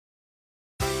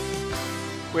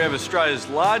we have Australia's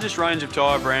largest range of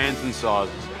tyre brands and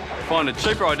sizes. Find a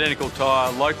cheaper identical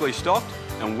tyre locally stocked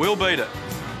and we'll beat it.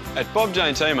 At Bob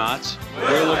Jane T-Marts,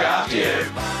 we'll look after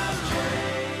you.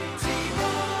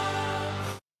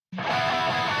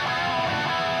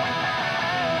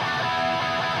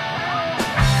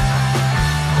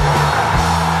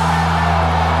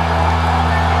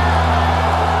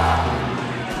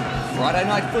 Friday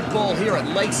night football here at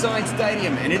Lakeside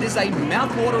Stadium, and it is a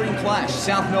mouth-watering clash.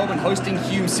 South Melbourne hosting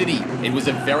Hume City. It was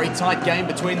a very tight game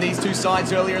between these two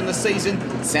sides earlier in the season.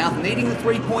 South needing the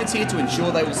 3 points here to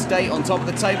ensure they will stay on top of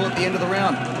the table at the end of the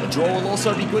round. A draw will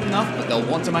also be good enough, but they'll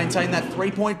want to maintain that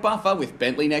 3-point buffer with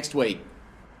Bentley next week.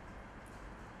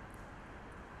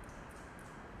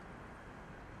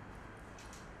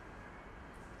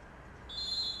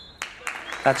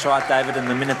 That's right, David, and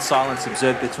the minute silence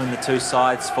observed between the two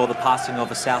sides for the passing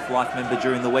of a South Life member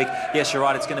during the week. Yes, you're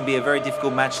right, it's going to be a very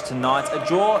difficult match tonight. A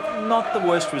draw, not the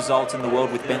worst result in the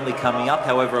world with Bentley coming up.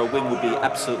 However, a win would be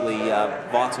absolutely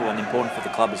vital and important for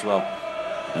the club as well.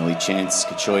 Early chance,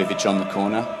 Trajcevski on the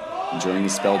corner, enjoying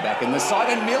his spell back in the side,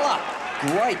 and Miller.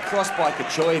 Great cross by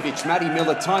Trajcevski. Matty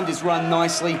Miller timed his run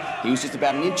nicely. He was just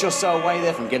about an inch or so away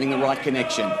there from getting the right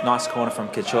connection. Nice corner from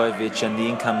Trajcevski, and the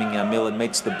incoming Miller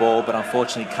meets the ball, but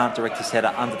unfortunately can't direct his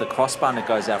header under the crossbar, and it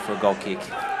goes out for a goal kick.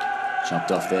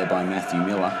 Chopped off there by Matthew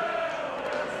Miller.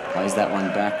 Plays that one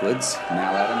backwards.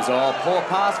 Now Adams, oh, poor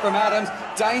pass from Adams.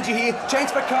 Danger here.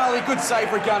 Chance for Carly. Good save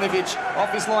for Raganovich.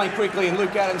 Off his line quickly, and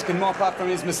Luke Adams can mop up from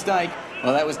his mistake.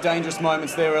 Well, that was dangerous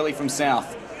moments there early from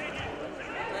South.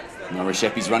 Now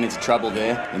Reshepi's run into trouble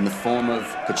there in the form of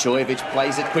Trajcevski.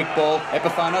 Plays it, quick ball.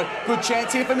 Epifano, good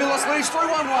chance here for Milos Lujic. Through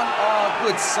 1-1. Oh,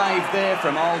 good save there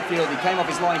from Oldfield. He came off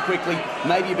his line quickly.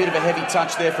 Maybe a bit of a heavy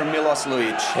touch there from Milos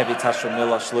Lujic. Heavy touch from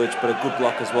Milos Lujic, but a good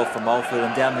block as well from Oldfield.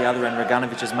 And down the other end,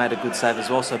 Raganovich has made a good save as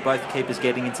well. So both keepers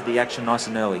getting into the action nice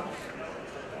and early.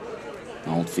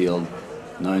 Oldfield,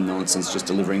 no nonsense, just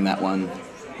delivering that one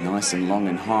nice and long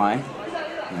and high.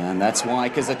 And that's why,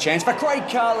 because a chance for Craig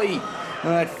Carley.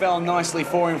 It fell nicely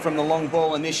for him from the long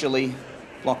ball initially.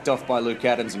 Blocked off by Luke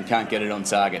Adams and can't get it on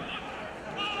target.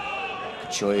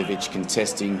 Trajcevski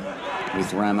contesting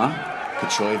with Rama.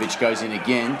 Trajcevski goes in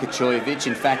again. Trajcevski,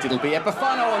 in fact, it'll be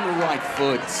Epifano on the right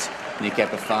foot. Nick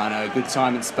Epifano, good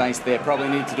time and space there. Probably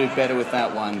need to do better with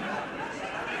that one.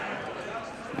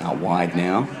 Now wide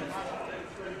now.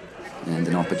 And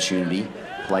an opportunity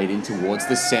played in towards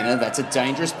the centre. That's a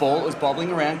dangerous ball. It was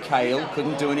bobbling around. Kale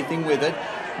couldn't do anything with it.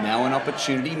 Now an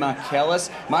opportunity, Markelis.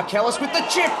 Markelis with the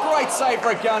chip. Great save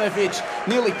for Raganovich.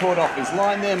 Nearly caught off his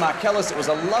line there. Markelis, it was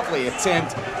a lovely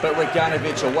attempt, but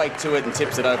Raganovich awake to it and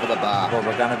tips it over the bar. Well,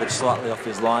 Raganovich slightly off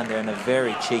his line there in a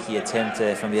very cheeky attempt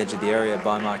from the edge of the area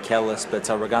by Markelis, but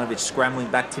Raganovich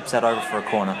scrambling back, tips that over for a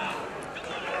corner.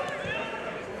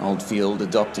 Oldfield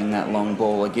adopting that long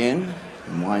ball again.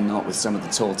 And why not with some of the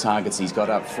tall targets he's got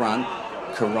up front.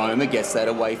 Karoma gets that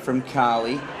away from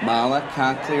Carly. Marla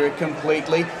can't clear it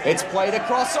completely. It's played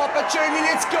across, opportunity,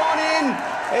 it's gone in!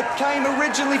 It came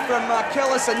originally from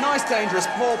Markelis, a nice dangerous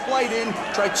ball played in.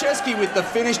 Trajcevski with the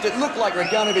finish. It looked like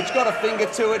Raganovich got a finger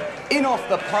to it. In off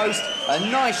the post,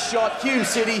 a nice shot. Hume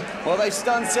City, well, they've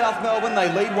stunned South Melbourne. They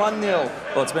lead 1-0.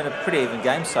 Well, it's been a pretty even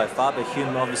game so far, but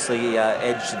Hume obviously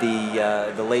edged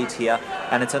the lead here.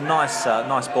 And it's a nice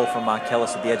ball from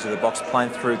Markelis at the edge of the box, playing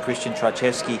through Kristian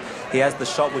Trajcevski. He has the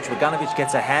shot, which Raganovich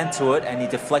gets a hand to it, and he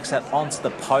deflects that onto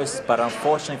the post. But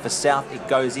unfortunately for South, it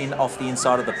goes in off the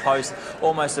inside of the post.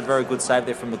 Almost a very good save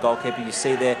there from the goalkeeper. You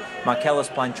see there,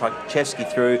 Markelis playing Trajcevski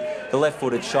through the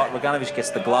left-footed shot. Raganovich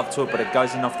gets the glove to it, but it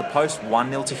goes in off the post.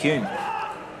 1-0 to Hume.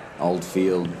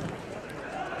 Oldfield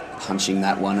punching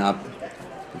that one up,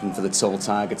 looking for the tall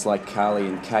targets like Carly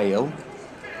and Kale.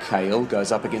 Kale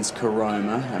goes up against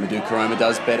Karoma. Amadou Karoma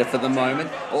does better for the moment.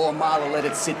 Oh, Marla let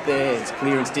it sit there. His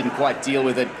clearance didn't quite deal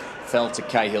with it. Fell to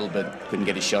Cahill, but couldn't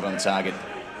get his shot on target.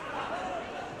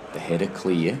 The header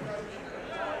clear.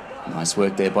 Nice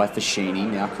work there by Fashini.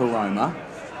 Now Karoma.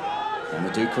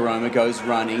 Amadou Karoma goes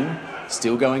running.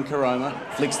 Still going Karoma.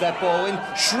 Flicks that ball in.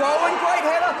 Schroen, great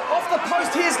header. Off the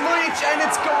post. Here's Lujic, and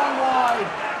it's gone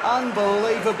wide.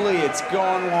 Unbelievably, it's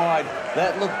gone wide.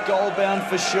 That looked goal-bound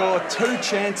for sure. 2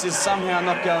 chances somehow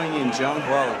not going in, John.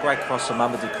 Well, a great cross from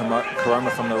Amadou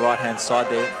Karoma from the right-hand side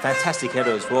there. Fantastic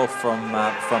header as well from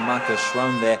Marcus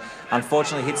Schroen there.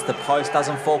 Unfortunately, hits the post.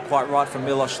 Doesn't fall quite right from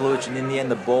Milos Lujic, and in the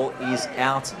end, the ball is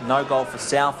out. No goal for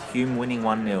South. Hume winning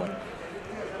 1-0.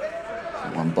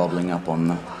 One bobbling up on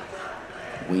the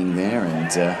wing there,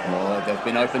 and they've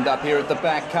been opened up here at the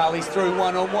back. Carly's through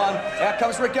 1-on-1. Out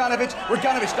comes Raganovich.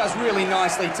 Raganovich does really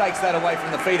nicely, takes that away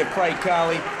from the feet of Craig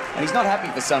Carly, and he's not happy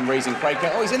for some reason, Craig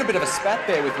Carly. Oh, he's in a bit of a spat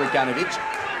there with Raganovich.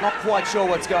 Not quite sure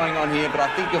what's going on here, but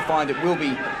I think you'll find it will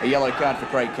be a yellow card for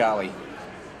Craig Carley.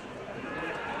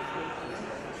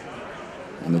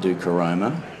 Amadou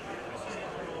Karoma.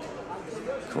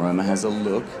 Karoma has a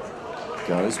look.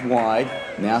 Goes wide.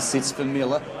 Now sits for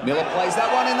Miller. Miller plays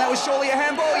that one, and that was surely a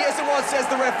handball. Yes, it was, says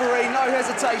the referee. No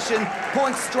hesitation.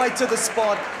 Points straight to the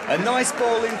spot. A nice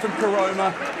ball in from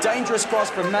Karoma. Dangerous cross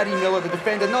from Matty Miller. The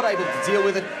defender not able to deal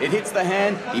with it. It hits the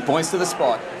hand. He points to the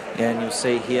spot. Yeah, and you'll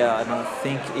see here, I don't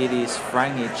think it is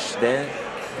Frangic there,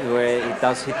 where it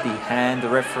does hit the hand. The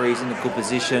referee's in a good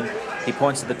position. He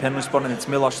points to the penalty spot, and it's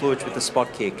Milos Lujic with the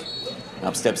spot kick.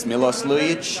 Up steps Milos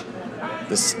Lujic.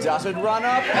 The stuttered run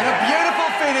up and a beautiful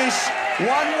finish.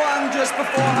 1-1 just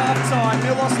before half-time.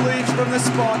 Milos Lujic from the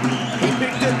spot. He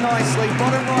picked it nicely.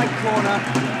 Bottom right corner.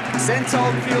 Sent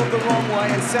old field the wrong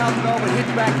way, and South Melbourne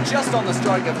hit back just on the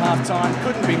stroke of half-time.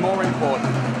 Couldn't be more important.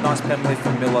 Nice penalty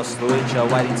from Milos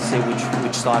Lujic. Waiting to see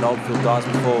which side Oldfield does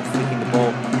before flicking the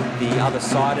ball the other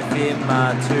side of him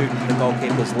to the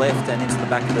goalkeeper's left and into the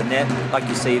back of the net. Like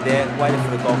you see there, waiting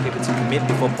for the goalkeeper to commit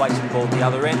before placing the ball at the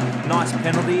other end. Nice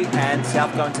penalty, and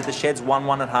South going to the sheds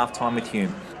 1-1 at half-time with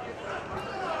Hume.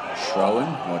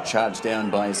 Schroen, charged down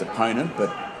by his opponent,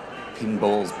 but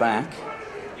pinballs back.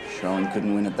 Schroen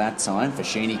couldn't win at that time.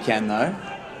 Foschini can, though.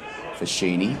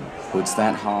 Foschini puts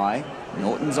that high.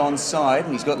 Norton's onside,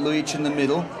 and he's got Lujic in the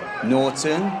middle.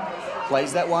 Norton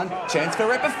plays that one. Chance for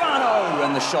Epifano,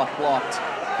 and the shot blocked.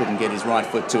 Couldn't get his right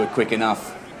foot to it quick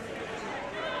enough.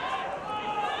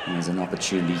 There's an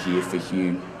opportunity here for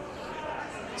Hume.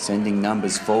 Sending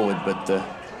numbers forward, but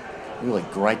really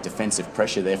great defensive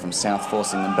pressure there from South,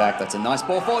 forcing them back. That's a nice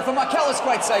ball forward for Markelis.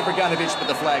 Great save for Gunnovich, but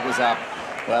the flag was up.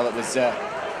 Well, it was a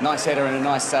nice header and a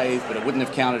nice save, but it wouldn't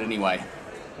have counted anyway.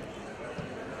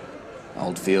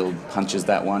 Oldfield punches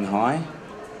that one high.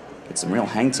 Gets some real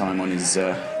hang time on his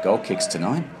goal kicks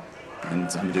tonight. And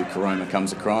Amadou Karoma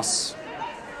comes across.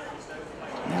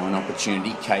 Now an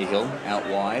opportunity. Cahill out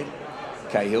wide.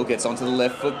 Cahill gets onto the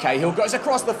left foot. Cahill goes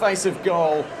across the face of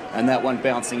goal. And that one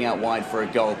bouncing out wide for a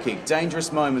goal kick.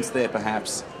 Dangerous moments there,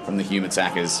 perhaps, from the Hume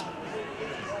attackers.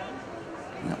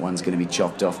 And that one's going to be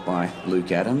chopped off by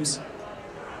Luke Adams.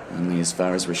 Only as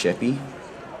far as Resheppi.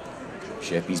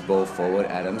 Resheppi's ball forward.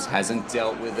 Adams hasn't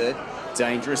dealt with it.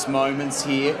 Dangerous moments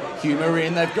here. Hume are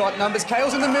in. They've got numbers.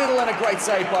 Cahill's in the middle, and a great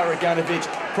save by Roganovic.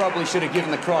 Probably should have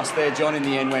given the cross there. John, in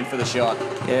the end, went for the shot.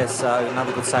 Yes,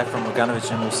 another good save from Roganovic,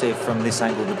 and we'll see from this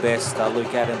angle the best.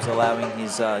 Luke Adams allowing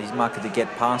his marker to get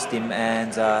past him,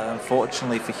 and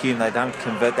unfortunately for Hume, they don't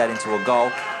convert that into a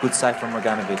goal. Good save from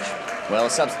Roganovic. Well, a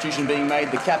substitution being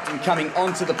made. The captain coming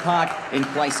onto the park in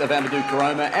place of Amadou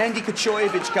Karoma. Andy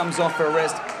Kachoyevic comes off for a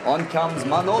rest. On comes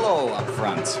Manolo up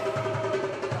front.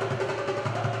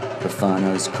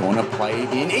 Bafano's corner played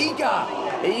in.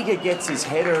 Eager gets his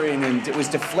header in, and it was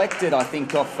deflected, I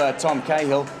think, off Tom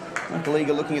Cahill. Michael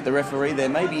Eager looking at the referee there,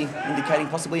 maybe indicating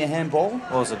possibly a handball.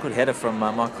 Well, it was a good header from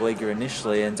Michael Eager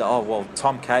initially, and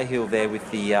Tom Cahill there with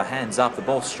the hands up, the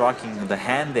ball striking the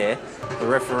hand there. The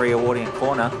referee awarding a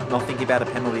corner, not thinking about a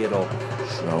penalty at all.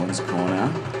 Schroen's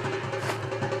corner.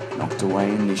 Knocked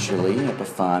away initially.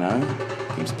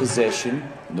 Epifano keeps possession.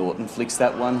 Norton flicks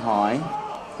that one high.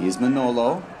 Here's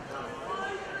Manolo.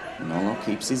 Manolo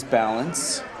keeps his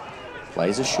balance.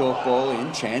 Plays a short ball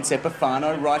in. Chance.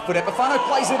 Epifano. Right foot. Epifano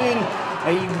plays it in.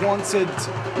 He wanted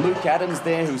Luke Adams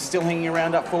there, who's still hanging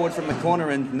around up forward from the corner.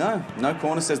 And no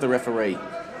corner, says the referee.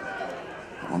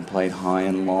 One played high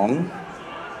and long.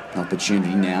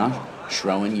 Opportunity now.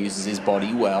 Schroen uses his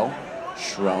body well.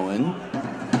 Schroen.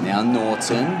 Now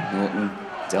Norton. Norton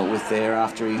dealt with there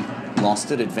after he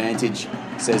lost it. Advantage,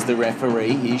 says the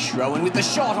referee. Here's Schroen with the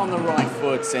shot on the right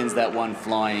foot. Sends that one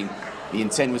flying. The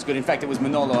intent was good. In fact, it was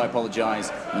Manolo, I apologise.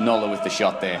 Manolo with the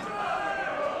shot there.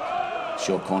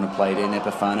 Short corner played in.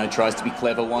 Epifano tries to be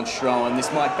clever, wants Schroen. This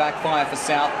might backfire for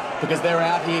South because they're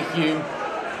out here, Hume.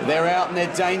 They're out and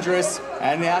they're dangerous.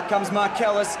 And out comes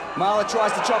Markelis. Marla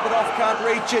tries to chop it off, can't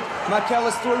reach it.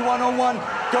 Markelis through one-on-one.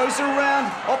 Goes around.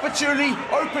 Opportunity.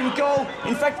 Open goal.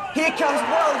 In fact, here comes,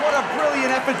 well, what a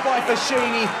brilliant effort by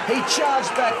Foschini. He charged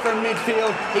back from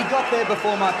midfield. He got there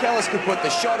before Markelis could put the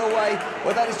shot away.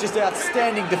 Well, that is just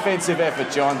outstanding defensive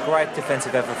effort, John. Great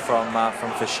defensive effort from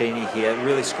Foschini here.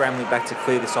 Really scrambling back to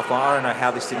clear this offline. I don't know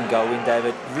how this didn't go in,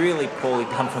 David. Really poorly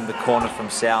done from the corner from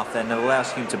South, and it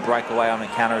allows him to break away on a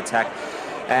counter-attack.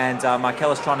 And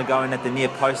Markelis trying to go in at the near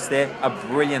post there. A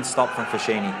brilliant stop from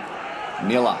Foschini.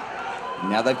 Miller.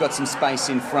 Now they've got some space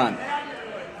in front.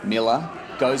 Miller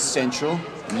goes central.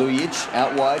 Lujic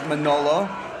out wide. Manolo.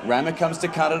 Rama comes to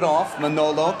cut it off.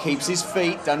 Manolo keeps his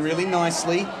feet. Done really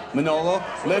nicely. Manolo.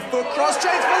 Left foot cross.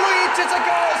 Chance for Lujic. It's a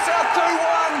goal. South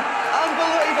 2-1.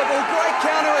 Unbelievable. great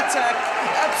counter-attack.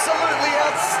 Absolutely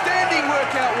outstanding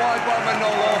work out wide by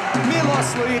Manolo. Milos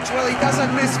Lujic, well, he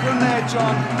doesn't miss from there,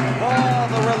 John. Oh,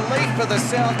 the relief for the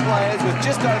South players. With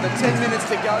just over 10 minutes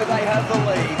to go, they have the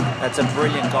lead. That's a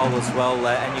brilliant goal as well,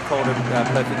 and you called it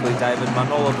perfectly, David.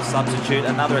 Manolo, the substitute,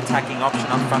 another attacking option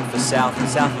up front for South. And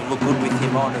South have looked good with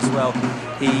him on as well.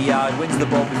 He wins the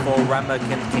ball before Rama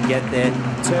can get there,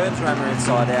 turns Rama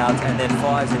inside out, and then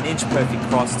fires an inch-perfect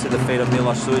cross to the feet of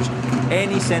Milos Lujic.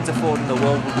 Any centre forward in the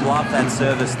world would love that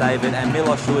service, David, and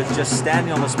Milos Lujic just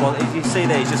standing on the spot. As you see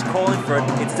there, he's just calling for it.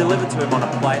 It's delivered to him on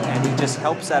a plate, and he just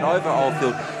helps that over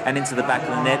Oldfield and into the back of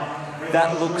the net.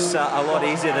 That looks a lot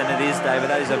easier than it is, David.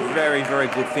 That is a very, very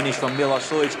good finish from Milos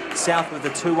Lujic. South with a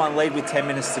 2-1 lead with 10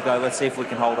 minutes to go. Let's see if we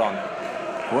can hold on.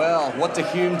 Well, what do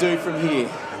Hume do from here?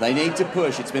 They need to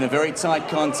push. It's been a very tight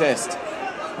contest.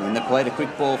 And they played a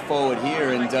quick ball forward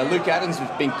here, and Luke Adams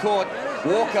has been caught.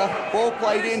 Walker, ball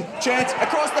played in, chance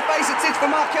across the face, it sits for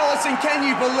Markelis, and can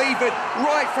you believe it?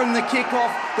 Right from the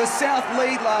kickoff, the South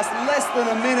lead lasts less than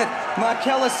a minute.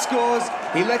 Markelis scores,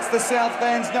 he lets the South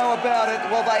fans know about it.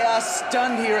 Well, they are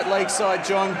stunned here at Lakeside,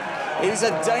 John. It is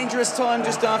a dangerous time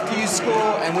just after you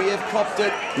score, and we have copped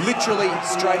it literally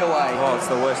straight away. Well, it's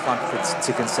the worst time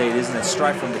to concede, isn't it?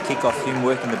 Straight from the kickoff, Hume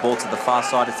working the ball to the far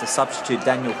side. It's the substitute,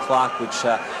 Daniel Clark, which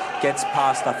gets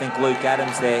past, I think, Luke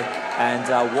Adams there.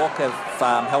 And Walker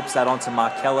helps that onto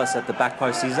Markelis at the back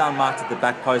post. He's unmarked at the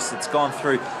back post. It's gone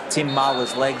through Tim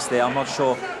Marler's legs there. I'm not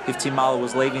sure if Tim Marler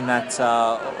was leaving that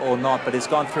or not, but it's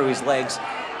gone through his legs.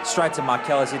 Straight to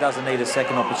Markelis. He doesn't need a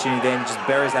second opportunity then. Just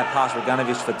buries that past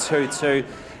Roganovic for 2-2.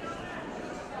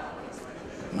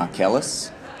 Markelis.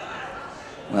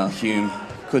 Well, Hume,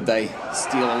 could they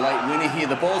steal a late winner here?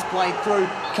 The ball's played through.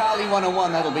 Carly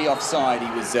 1-on-1. That'll be offside.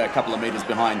 He was a couple of metres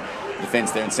behind the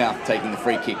defence there, and South taking the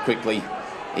free kick quickly.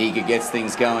 Eager gets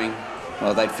things going.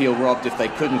 Well, they'd feel robbed if they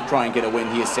couldn't try and get a win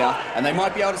here, South. And they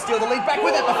might be able to steal the lead back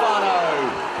with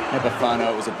Epifano.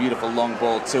 Epifano, it was a beautiful long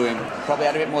ball to him. Probably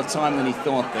had a bit more time than he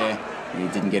thought there. He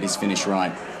didn't get his finish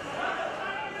right.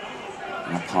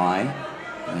 Up high.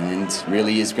 And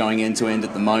really is going end to end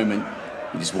at the moment.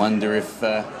 You just wonder if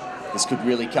this could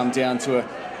really come down to a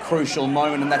crucial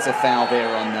moment. And that's a foul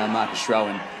there on Marcus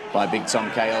Schroen by Big Tom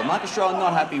Cahill. Marcus Schroen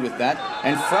not happy with that.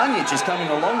 And Franjic is coming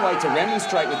a long way to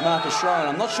remonstrate with Marcus Schroen.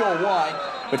 I'm not sure why,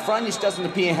 but Franjic doesn't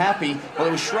appear happy. Well,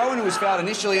 it was Schroen who was fouled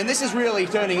initially, and this is really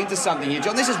turning into something here,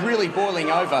 John. This is really boiling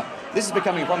over. This is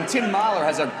becoming a problem. Tim Marler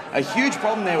has a huge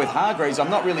problem there with Hargreaves. I'm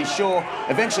not really sure.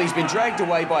 Eventually, he's been dragged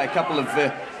away by a couple of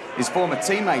his former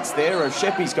teammates there.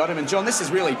 Sheppy's got him, and John, this is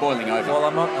really boiling over. Well,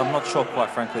 I'm not sure,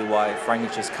 quite frankly, why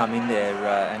Franjic has come in there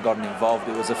and gotten involved.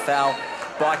 It was a foul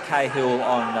by Cahill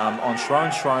on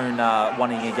Schroen. Schroen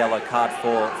wanting a yellow card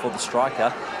for the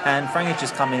striker, and Franjic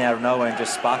just coming out of nowhere and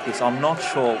just sparked this. I'm not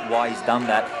sure why he's done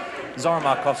that. Zoran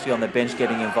Markovski on the bench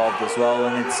getting involved as well,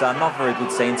 and it's not very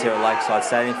good scenes here at Lakeside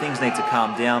Stadium. Things need to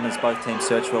calm down as both teams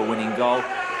search for a winning goal.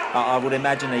 I would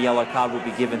imagine a yellow card will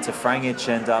be given to Franjic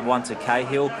and one to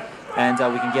Cahill, and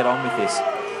we can get on with this.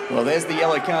 Well, there's the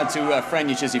yellow card to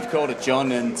Franjic, as you've called it,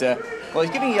 John, and well,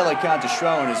 he's giving a yellow card to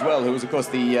Schroen as well, who was, of course,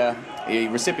 the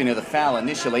recipient of the foul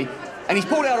initially, and he's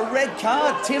pulled out a red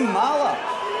card, Tim Marler.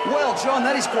 Well, John,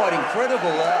 that is quite incredible.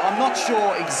 I'm not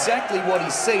sure exactly what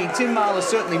he's seen. Tim Marler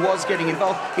certainly was getting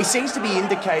involved. He seems to be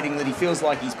indicating that he feels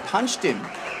like he's punched him.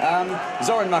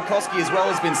 Zoran Markovski as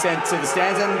well has been sent to the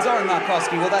stands, and Zoran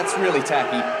Markovski, well, that's really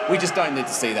tacky. We just don't need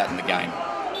to see that in the game.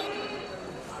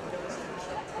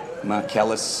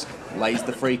 Markelis lays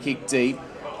the free kick deep.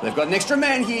 They've got an extra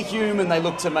man here, Hume, and they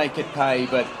look to make it pay,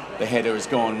 but the header has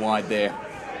gone wide there.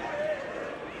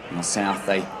 Now, South,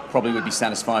 they probably would be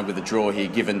satisfied with a draw here,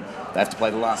 given they have to play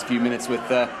the last few minutes with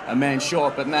a man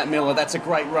short. But Matt Miller, that's a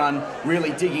great run,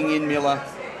 really digging in Miller.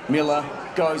 Miller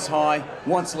goes high,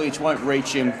 wants Lujic, won't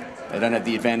reach him. They don't have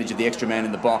the advantage of the extra man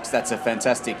in the box. That's a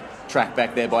fantastic track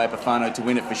back there by Epifano to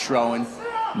win it for Schroen.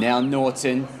 Now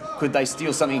Norton. Could they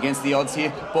steal something against the odds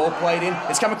here? Ball played in.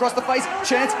 It's come across the face.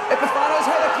 Chance. Epifano's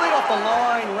header cleared off the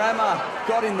line. Rama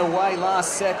got in the way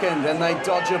last second, and they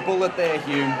dodge a bullet there,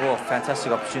 Hume. Well,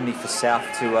 fantastic opportunity for South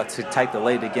to take the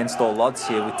lead against all odds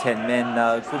here with 10 men.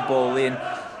 Good ball in,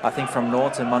 I think, from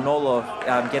Norton. Manolo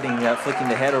flicking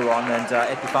the header on, and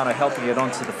Epifano helping it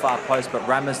onto the far post, but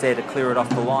Rama's there to clear it off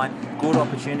the line. Good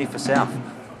opportunity for South.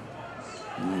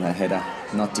 And that header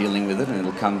not dealing with it, and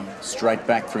it'll come straight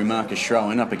back through Marcus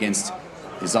Schroen up against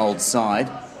his old side.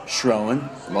 Schroen,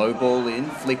 low ball in,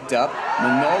 flicked up.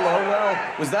 Manolo,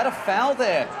 well, was that a foul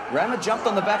there? Rama jumped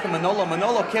on the back of Manolo.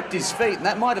 Manolo kept his feet, and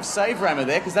that might have saved Rama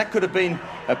there, because that could have been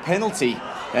a penalty.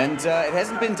 And it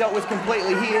hasn't been dealt with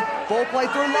completely here. Ball played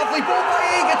through, lovely ball play,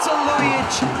 eager to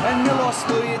Lujic. And Milos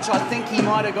Lujic, I think he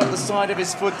might have got the side of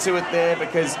his foot to it there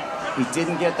because he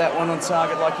didn't get that one on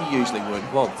target like he usually would.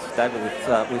 Well, David,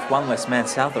 with one less man,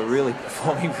 South are really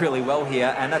performing really well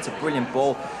here, and that's a brilliant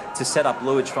ball to set up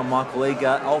Lujic from Michael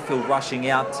Eager. Oldfield rushing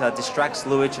out, distracts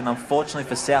Lujic, and unfortunately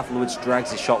for South, Lujic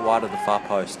drags his shot wide of the far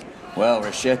post. Well,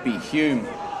 Trajcevski, Hume,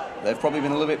 they've probably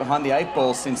been a little bit behind the 8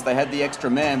 ball since they had the extra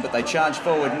man, but they charge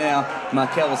forward now.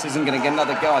 Markelis isn't going to get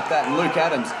another go at that, and Luke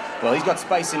Adams, well, he's got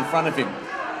space in front of him.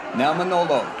 Now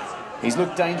Manolo, he's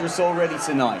looked dangerous already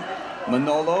tonight.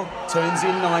 Manolo turns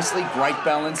in nicely, great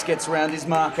balance, gets around his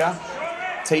marker,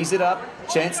 tees it up,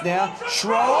 chance now,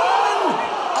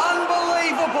 Schroen!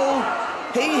 Unbelievable!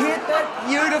 He hit that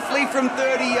beautifully from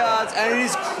 30 yards and it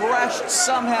has crashed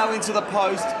somehow into the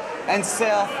post. And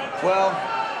South, well,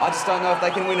 I just don't know if they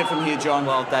can win it from here, John.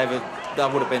 Well, David,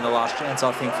 that would have been the last chance,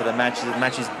 I think, for the match. The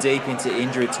match is deep into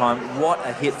injury time. What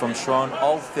a hit from Schroen.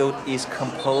 Oldfield is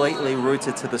completely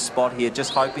rooted to the spot here,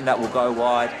 just hoping that will go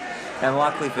wide. And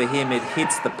luckily for him, it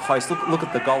hits the post. Look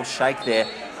at the goal shake there.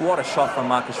 What a shot from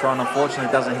Marcus Schroen. Unfortunately,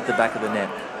 it doesn't hit the back of the net.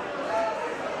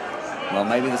 Well,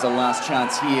 maybe there's a last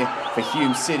chance here for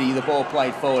Hume City. The ball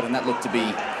played forward, and that looked to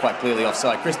be quite clearly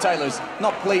offside. Chris Taylor's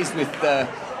not pleased with the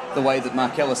way that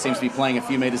Markelis seems to be playing a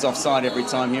few metres offside every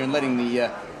time here and letting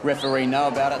the referee know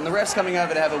about it. And the ref's coming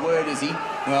over to have a word, is he?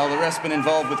 Well, the ref's been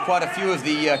involved with quite a few of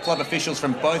the club officials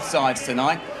from both sides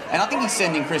tonight. And I think he's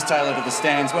sending Chris Taylor to the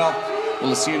stands. Well,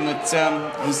 we'll assume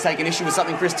that he's taken issue with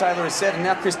something Chris Taylor has said, and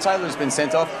now Chris Taylor has been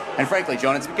sent off. And frankly,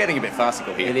 John, it's getting a bit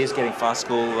farcical here. It is getting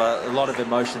farcical. A lot of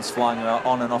emotions flying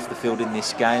on and off the field in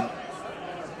this game.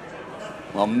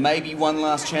 Well, maybe one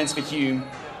last chance for Hume.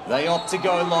 They opt to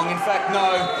go long. In fact,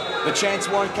 no, the chance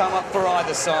won't come up for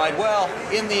either side. Well,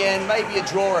 in the end, maybe a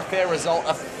draw, a fair result,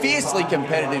 a fiercely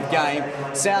competitive game.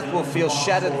 South will feel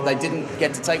shattered that they didn't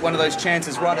get to take one of those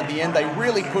chances right at the end. They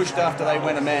really pushed after they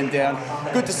went a man down.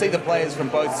 Good to see the players from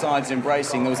both sides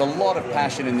embracing. There was a lot of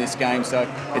passion in this game, so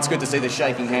it's good to see the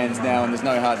shaking hands now, and there's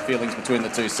no hard feelings between the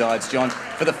two sides, John.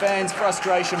 For the fans,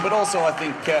 frustration, but also I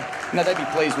think they'd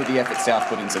be pleased with the effort South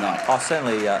put in tonight. I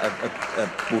certainly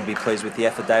would be pleased with the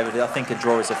effort, David. I think a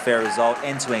draw is a fair result.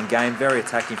 End-to-end game, very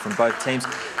attacking from both teams.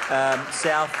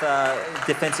 South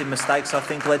defensive mistakes, I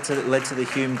think, led to the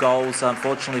Hume goals,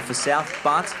 unfortunately for South.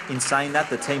 But in saying that,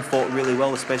 the team fought really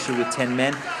well, especially with 10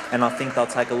 men, and I think they'll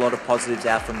take a lot of positives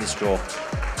out from this draw.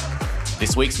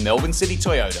 This week's Melbourne City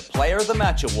Toyota Player of the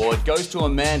Match award goes to a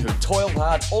man who toiled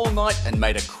hard all night and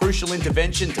made a crucial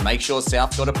intervention to make sure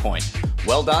South got a point.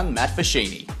 Well done, Matt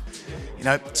Fascini. You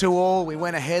know, 2-2, we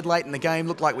went ahead late in the game,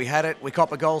 looked like we had it. We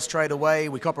cop a goal straight away.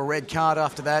 We cop a red card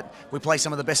after that. We play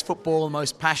some of the best football,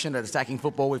 most passionate attacking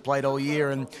football we've played all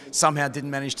year, and somehow didn't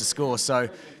manage to score. So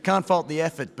can't fault the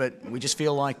effort, but we just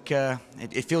feel like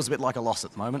it feels a bit like a loss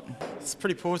at the moment. It's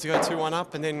pretty poor to go 2-1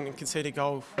 up and then concede a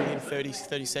goal within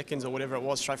 30 seconds or whatever it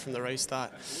was straight from the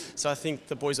restart. So I think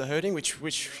the boys are hurting,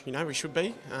 which you know we should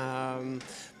be.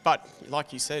 But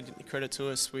like you said, credit to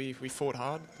us, we fought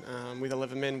hard with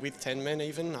 11 men, with 10 men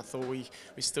even. I thought we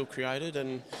still created,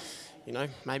 and you know,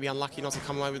 maybe unlucky not to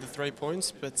come away with the 3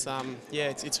 points. But yeah,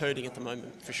 it's hurting at the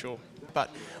moment for sure.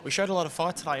 But we showed a lot of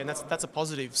fight today, and that's a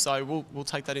positive. So we'll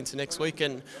take that into next week,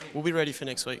 and we'll be ready for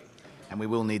next week. And we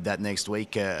will need that next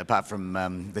week, apart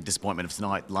from the disappointment of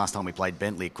tonight. Last time we played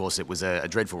Bentley, of course, it was a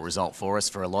dreadful result for us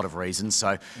for a lot of reasons.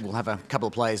 So we'll have a couple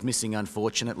of players missing,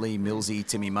 unfortunately. Millsy,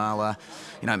 Timmy Marler,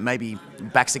 you know, maybe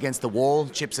backs against the wall,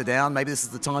 chips are down. Maybe this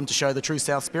is the time to show the true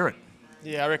South spirit.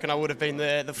 Yeah, I reckon I would have been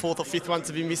the fourth or fifth one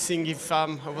to be missing if I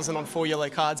wasn't on 4 yellow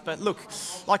cards. But look,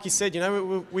 like you said, you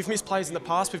know, we've missed players in the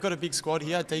past. We've got a big squad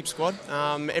here, a deep squad.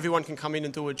 Everyone can come in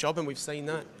and do a job, and we've seen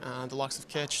that. The likes of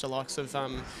Ketch, the likes of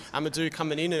Amadou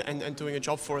coming in and doing a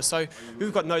job for us. So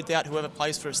we've got no doubt whoever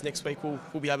plays for us next week will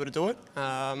be able to do it.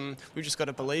 We've just got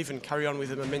to believe and carry on with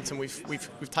the momentum we've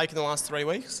taken the last 3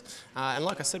 weeks. And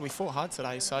like I said, we fought hard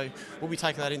today. So we'll be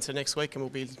taking that into next week, and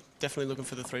we'll be definitely looking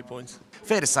for the 3 points.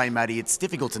 Fair to say, Matty, it's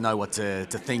difficult to know what to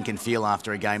think and feel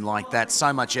after a game like that.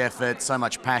 So much effort, so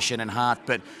much passion and heart,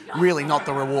 but really not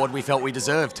the reward we felt we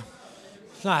deserved.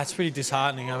 No, it's pretty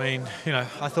disheartening. I mean, you know,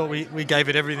 I thought we gave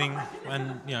it everything,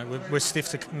 and you know, we're stiff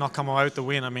to not come away with the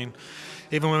win. I mean,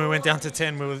 even when we went down to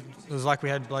 10, it was like we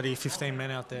had bloody 15 men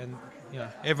out there, and you know,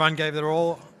 everyone gave their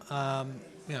all.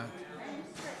 You know,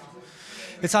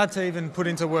 it's hard to even put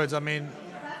into words. I mean,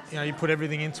 you know, you put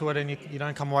everything into it and you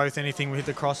don't come away with anything. We hit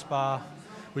the crossbar,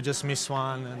 we just missed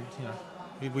one, and you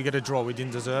know, we get a draw. We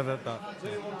didn't deserve it, but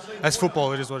you know, as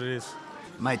football, it is what it is.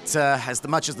 Mate, as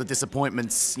much as the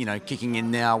disappointment's, kicking in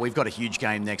now, we've got a huge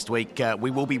game next week. We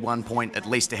will be 1 point at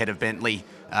least ahead of Bentley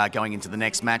going into the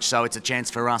next match, so it's a chance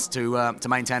for us to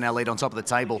maintain our lead on top of the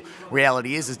table.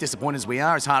 Reality is, as disappointed as we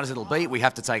are, as hard as it'll be, we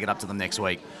have to take it up to them next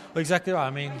week. Well, exactly right.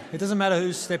 I mean, it doesn't matter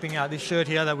who's stepping out. This shirt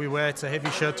here that we wear, it's a heavy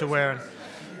shirt to wear, and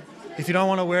if you don't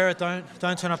want to wear it,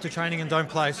 don't turn up to training and don't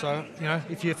play. So,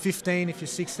 if you're 15, if you're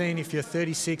 16, if you're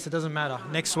 36, it doesn't matter.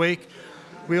 Next week,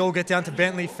 we all get down to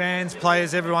Bentley, fans,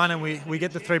 players, everyone, and we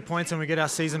get the 3 points and we get our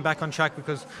season back on track,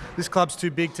 because this club's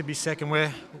too big to be second.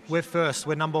 We're first.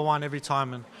 We're number one every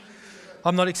time, and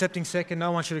I'm not accepting second.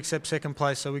 No one should accept second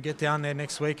place. So we get down there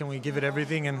next week and we give it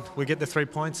everything, and we get the 3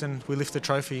 points and we lift the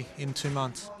trophy in 2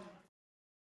 months.